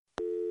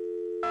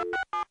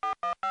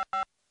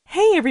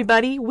Hey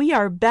everybody, we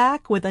are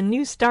back with a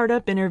new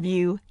startup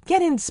interview.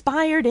 Get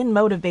inspired and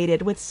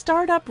motivated with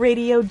Startup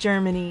Radio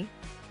Germany.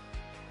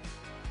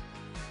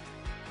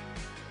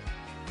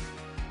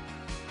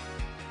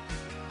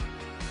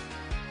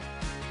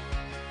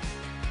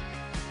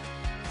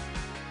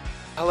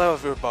 Hello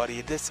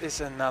everybody, this is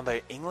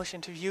another English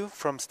interview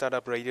from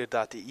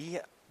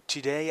startupradio.de.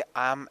 Today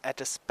I'm at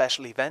a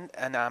special event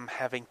and I'm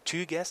having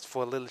two guests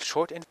for a little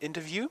short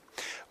interview.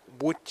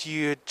 Would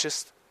you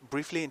just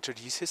briefly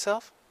introduce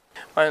yourself?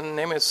 My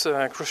name is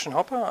Christian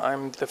Hopper.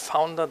 I'm the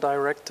founder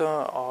director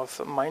of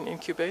Mein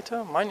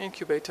Incubator. Mein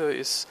Incubator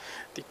is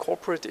the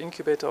corporate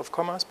incubator of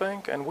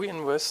Commerzbank, and we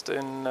invest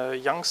in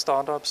young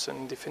startups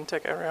in the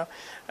fintech area,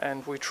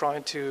 and we try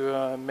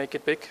to make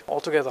it big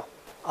altogether.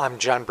 I'm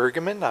John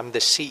Bergerman. I'm the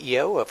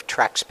CEO of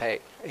Traxpay,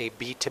 a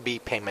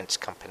B2B payments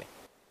company.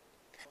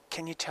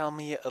 Can you tell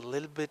me a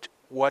little bit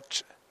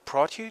what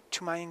brought you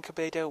to my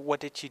incubator?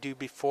 What did you do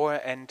before,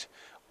 and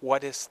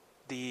what is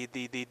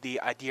the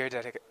idea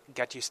that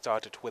got you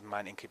started with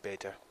my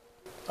incubator?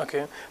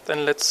 Okay,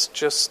 then let's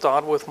just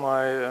start with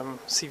my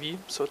CV,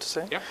 so to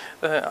say. Yeah.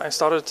 I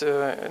started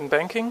in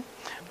banking.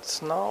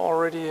 It's now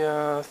already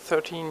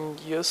 13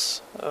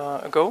 years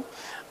ago.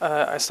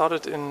 I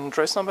started in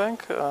Dresdner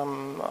Bank.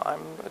 I'm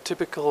a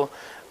typical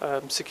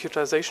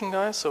securitization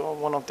guy, so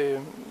one of the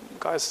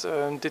guys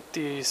did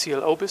the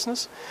CLO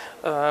business.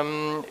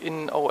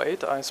 In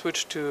 2008, I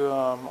switched to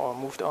or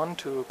moved on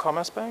to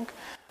Commerzbank.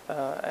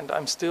 And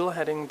I'm still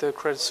heading the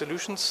credit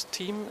solutions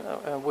team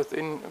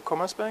within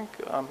Commerzbank.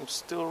 I'm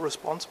still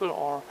responsible,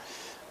 or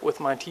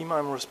with my team,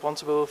 I'm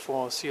responsible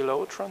for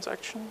CLO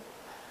transaction,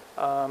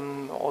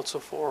 also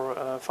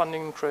for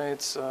funding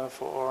trades,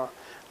 for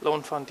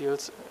loan fund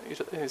deals,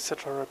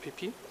 etc.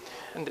 pp.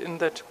 And in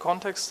that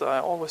context, I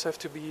always have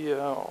to be,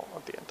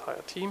 the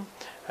entire team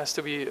has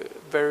to be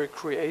very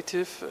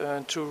creative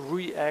to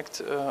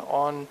react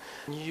on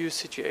new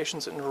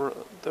situations in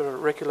the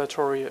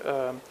regulatory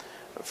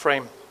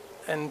frame.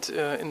 And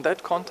in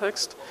that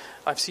context,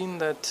 I've seen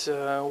that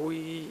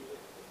we,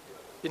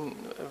 in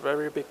a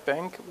very big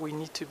bank, we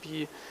need to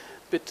be a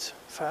bit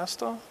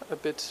faster, a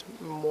bit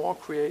more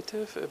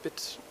creative, a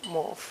bit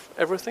more of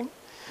everything.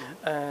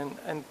 Mm-hmm.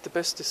 And the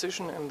best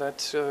decision in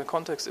that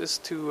context is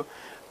to,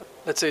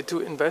 let's say,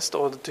 to invest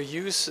or to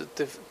use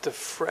the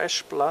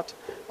fresh blood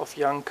of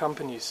young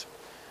companies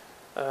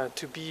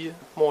to be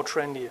more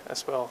trendy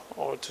as well,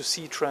 or to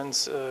see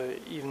trends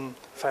even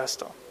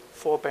faster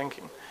for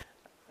banking.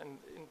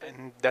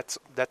 And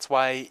that's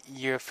why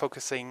you're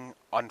focusing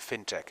on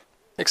fintech.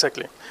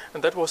 Exactly,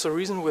 and that was the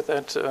reason with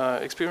that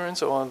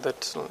experience, or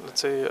that, let's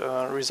say,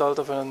 result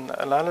of an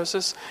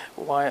analysis,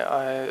 why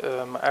I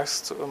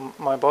asked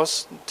my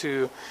boss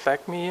to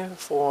back me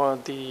for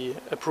the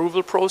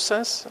approval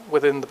process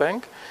within the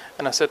bank.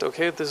 And I said,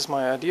 okay, this is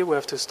my idea. We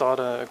have to start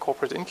a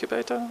corporate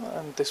incubator,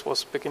 and this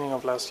was beginning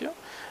of last year.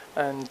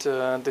 And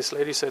this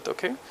lady said,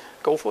 okay,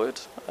 go for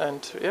it.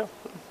 And yeah,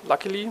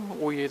 luckily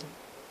we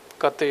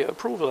got the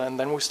approval, and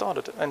then we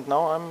started. And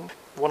now I'm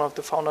one of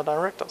the founder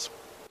directors.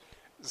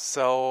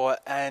 So,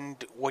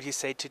 and what you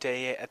say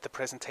today at the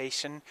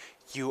presentation,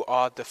 you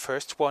are the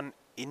first one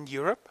in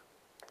Europe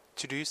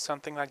to do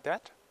something like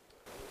that?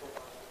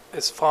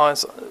 As far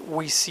as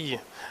we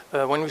see,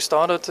 when we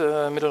started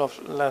middle of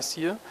last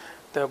year,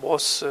 there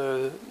was,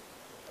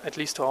 at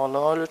least to our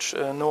knowledge,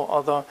 no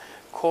other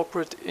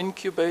corporate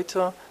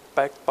incubator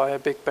backed by a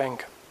big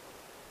bank.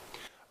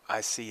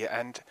 I see.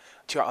 And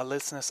to our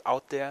listeners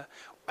out there,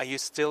 are you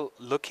still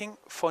looking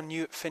for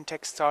new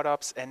fintech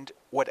startups, and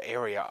what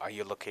area are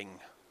you looking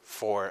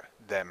for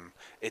them?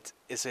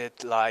 Is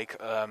it like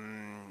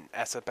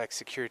asset-backed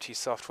security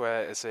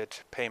software? Is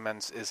it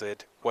payments? Is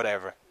it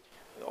whatever?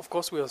 Of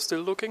course, we are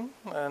still looking,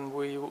 and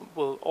we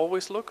will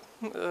always look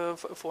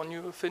for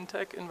new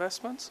fintech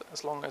investments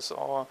as long as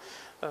our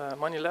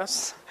money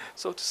lasts,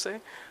 so to say.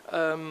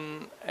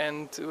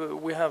 And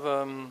we have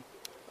an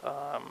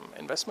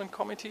investment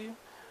committee.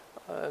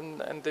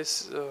 And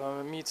this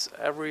meets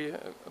every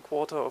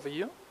quarter of a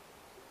year,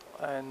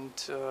 and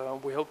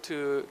we hope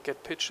to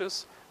get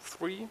pitches,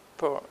 3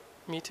 per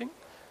meeting,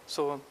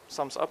 so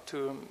sums up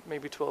to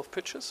maybe 12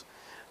 pitches.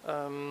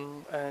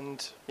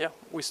 And yeah,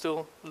 we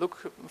still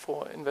look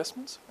for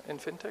investments in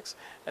fintechs,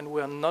 and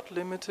we are not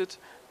limited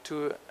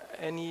to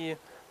any,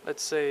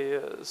 let's say,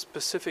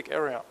 specific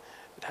area.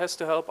 It has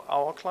to help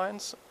our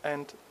clients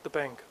and the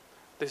bank.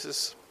 This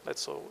is,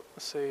 let's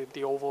say,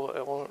 the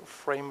overall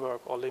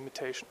framework or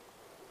limitation.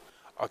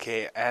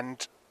 Okay,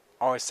 and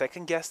our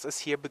second guest is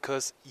here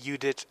because you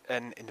did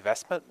an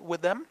investment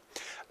with them.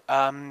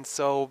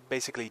 So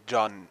basically,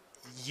 John,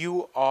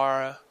 you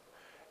are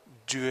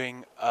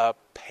doing a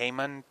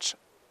payment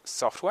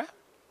software,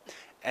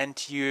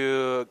 and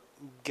you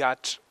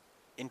got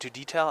into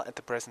detail at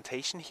the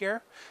presentation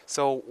here.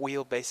 So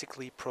we'll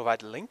basically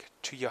provide a link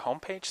to your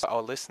homepage so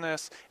our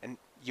listeners and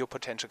your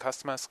potential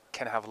customers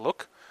can have a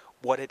look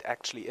what it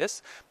actually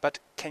is. But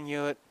can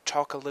you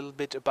talk a little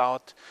bit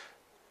about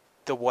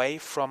the way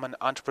from an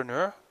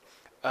entrepreneur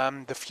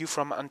the view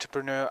from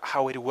entrepreneur,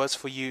 how it was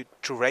for you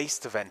to raise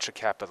the venture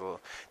capital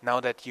now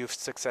that you've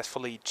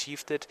successfully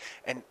achieved it,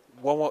 and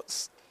what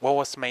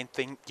was the main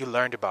thing you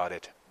learned about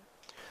it?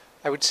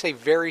 I would say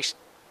very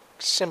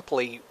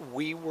simply,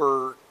 we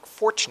were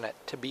fortunate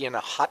to be in a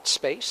hot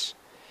space,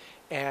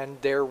 and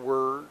there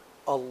were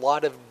a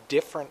lot of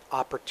different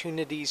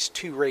opportunities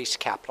to raise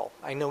capital.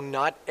 I know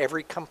not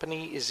every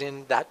company is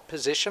in that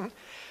position,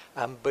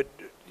 but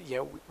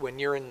when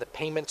you're in the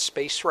payment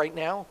space right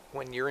now,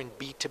 when you're in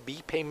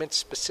B2B payments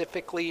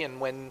specifically, and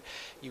when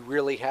you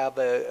really have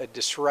a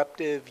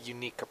disruptive,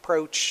 unique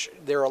approach,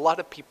 there are a lot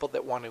of people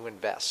that want to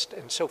invest.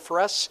 And so for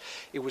us,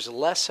 it was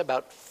less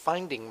about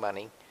finding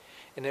money,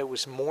 and it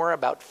was more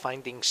about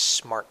finding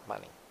smart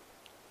money.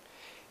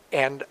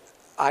 And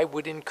I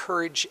would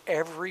encourage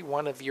every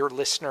one of your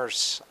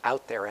listeners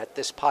out there at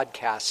this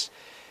podcast,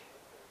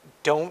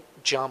 don't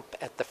jump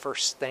at the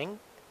first thing.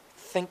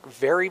 Think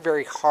very,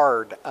 very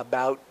hard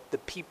about the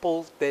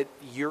people that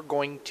you're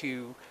going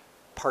to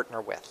partner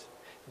with.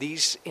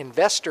 These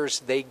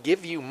investors, they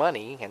give you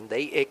money and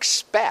they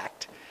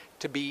expect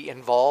to be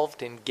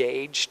involved,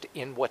 engaged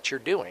in what you're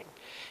doing.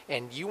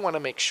 And you want to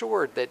make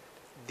sure that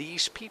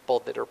these people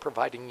that are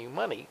providing you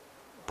money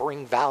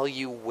bring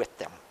value with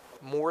them,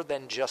 more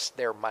than just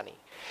their money.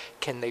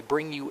 Can they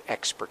bring you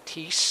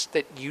expertise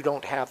that you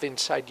don't have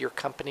inside your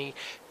company?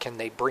 Can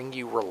they bring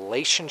you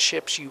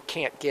relationships you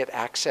can't get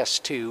access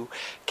to?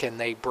 Can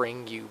they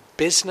bring you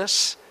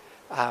business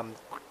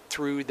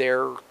through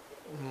their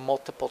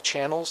multiple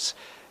channels?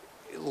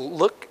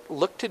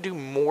 Look to do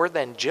more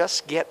than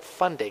just get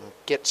funding,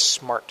 get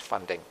smart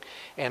funding.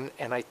 And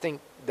I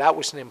think that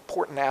was an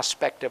important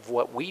aspect of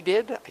what we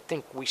did. I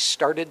think we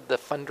started the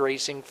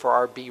fundraising for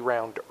our B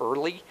round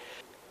early,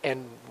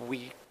 and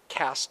we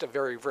cast a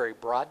very, very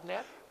broad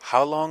net.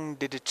 How long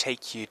did it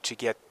take you to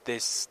get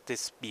this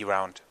B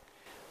round?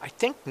 I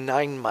think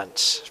 9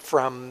 months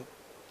from,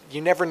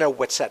 you never know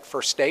what's that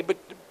first day,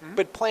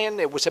 but plan,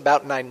 it was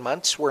about 9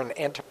 months. We're an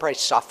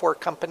enterprise software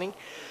company.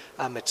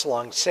 It's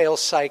long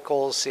sales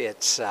cycles.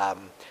 It's a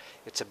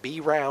B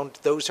round.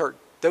 Those are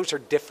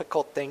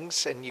difficult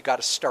things, and you got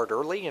to start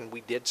early, and we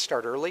did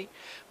start early.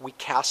 We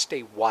cast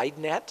a wide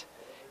net,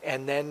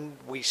 and then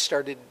we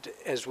started,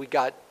 as we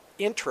got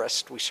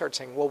interest, we started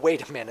saying, well,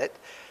 wait a minute.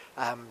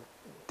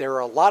 There are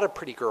a lot of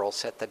pretty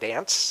girls at the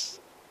dance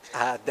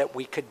that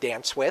we could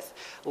dance with.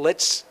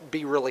 Let's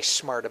be really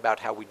smart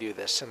about how we do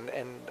this.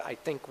 And I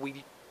think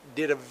we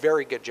did a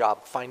very good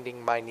job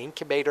finding Mind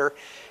Incubator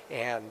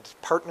and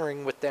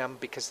partnering with them,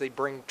 because they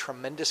bring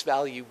tremendous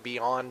value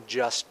beyond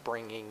just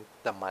bringing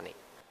the money.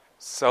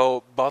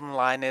 So bottom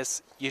line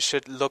is, you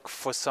should look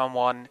for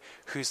someone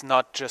who's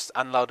not just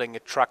unloading a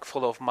truck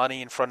full of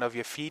money in front of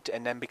your feet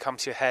and then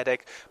becomes your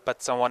headache,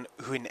 but someone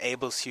who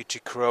enables you to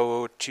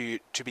grow, to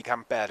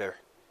become better.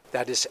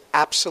 That is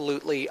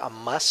absolutely a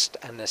must,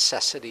 a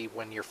necessity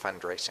when you're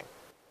fundraising.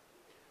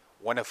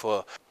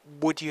 Wonderful.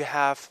 Would you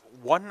have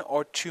 1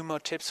 or 2 more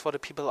tips for the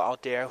people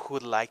out there who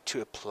would like to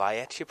apply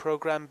at your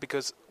program?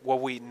 Because what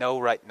we know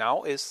right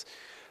now is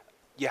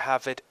you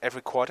have it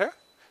every quarter.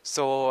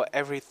 So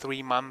every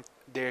 3 months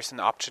there's an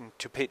option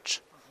to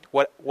pitch.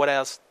 What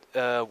else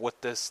would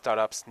the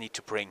startups need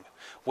to bring?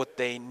 Would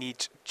they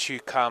need to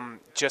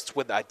come just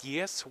with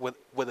ideas,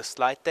 with a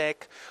slide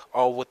deck,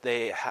 or would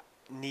they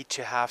need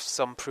to have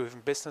some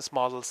proven business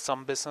models,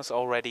 some business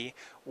already?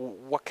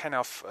 What kind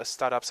of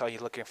startups are you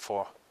looking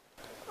for?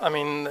 I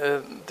mean,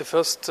 the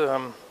first,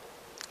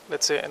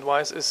 let's say,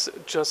 advice is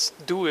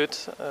just do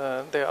it.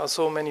 There are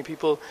so many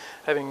people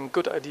having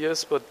good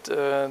ideas, but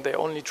they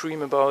only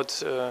dream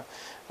about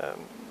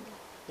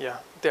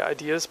their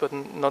ideas, but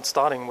not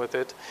starting with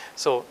it.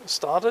 So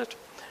start it,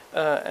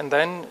 and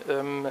then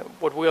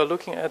what we are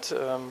looking at,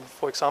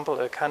 for example,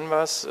 a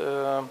canvas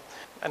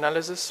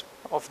analysis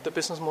of the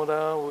business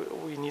model.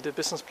 We need a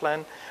business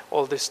plan,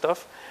 all this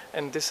stuff,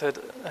 and this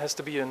has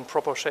to be in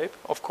proper shape,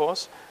 of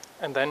course,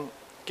 and then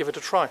give it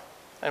a try.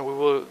 And we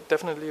will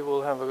definitely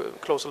have a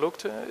closer look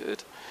to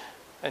it,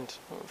 and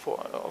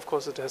of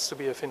course it has to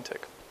be a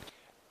fintech.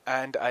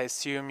 And I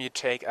assume you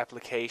take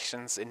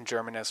applications in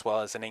German as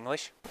well as in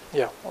English?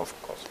 Yeah, of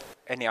course.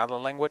 Any other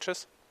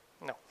languages?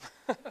 No.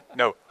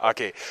 No,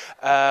 okay.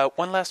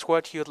 One last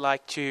word you'd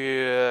like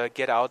to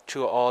get out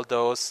to all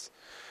those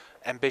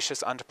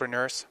ambitious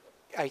entrepreneurs?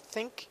 I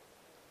think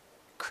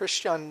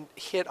Christian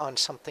hit on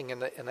something,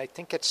 and I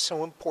think it's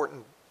so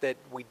important that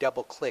we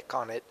double click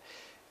on it.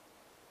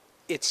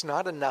 It's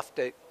not enough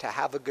to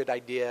have a good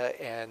idea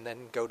and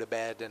then go to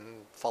bed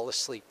and fall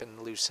asleep and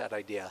lose that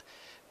idea.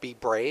 Be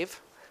brave,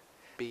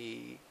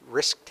 be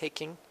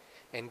risk-taking,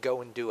 and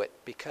go and do it,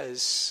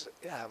 because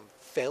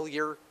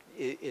failure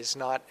is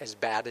not as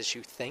bad as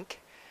you think.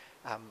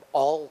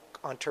 All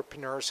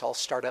entrepreneurs, all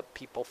startup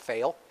people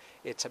fail.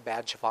 It's a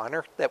badge of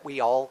honor that we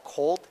all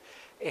hold,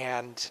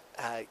 and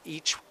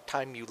each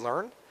time you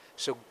learn.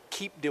 So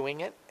keep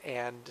doing it,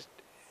 and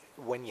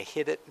when you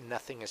hit it,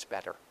 nothing is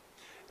better.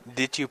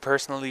 Did you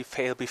personally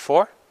fail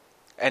before?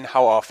 And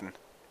how often?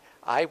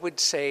 I would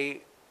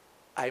say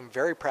I'm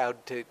very proud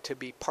to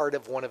be part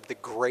of one of the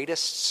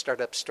greatest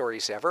startup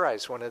stories ever. I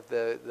was one of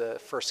the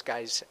first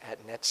guys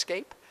at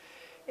Netscape,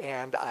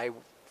 and I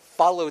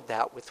followed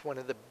that with one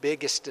of the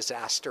biggest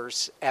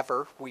disasters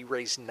ever. We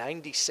raised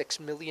 $96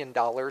 million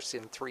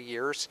in 3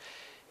 years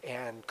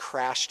and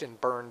crashed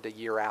and burned a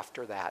year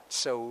after that.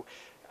 So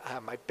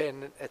I've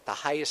been at the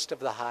highest of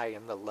the high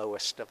and the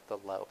lowest of the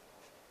low.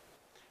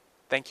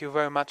 Thank you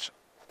very much.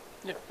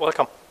 Yeah,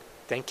 welcome.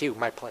 Thank you.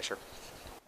 My pleasure.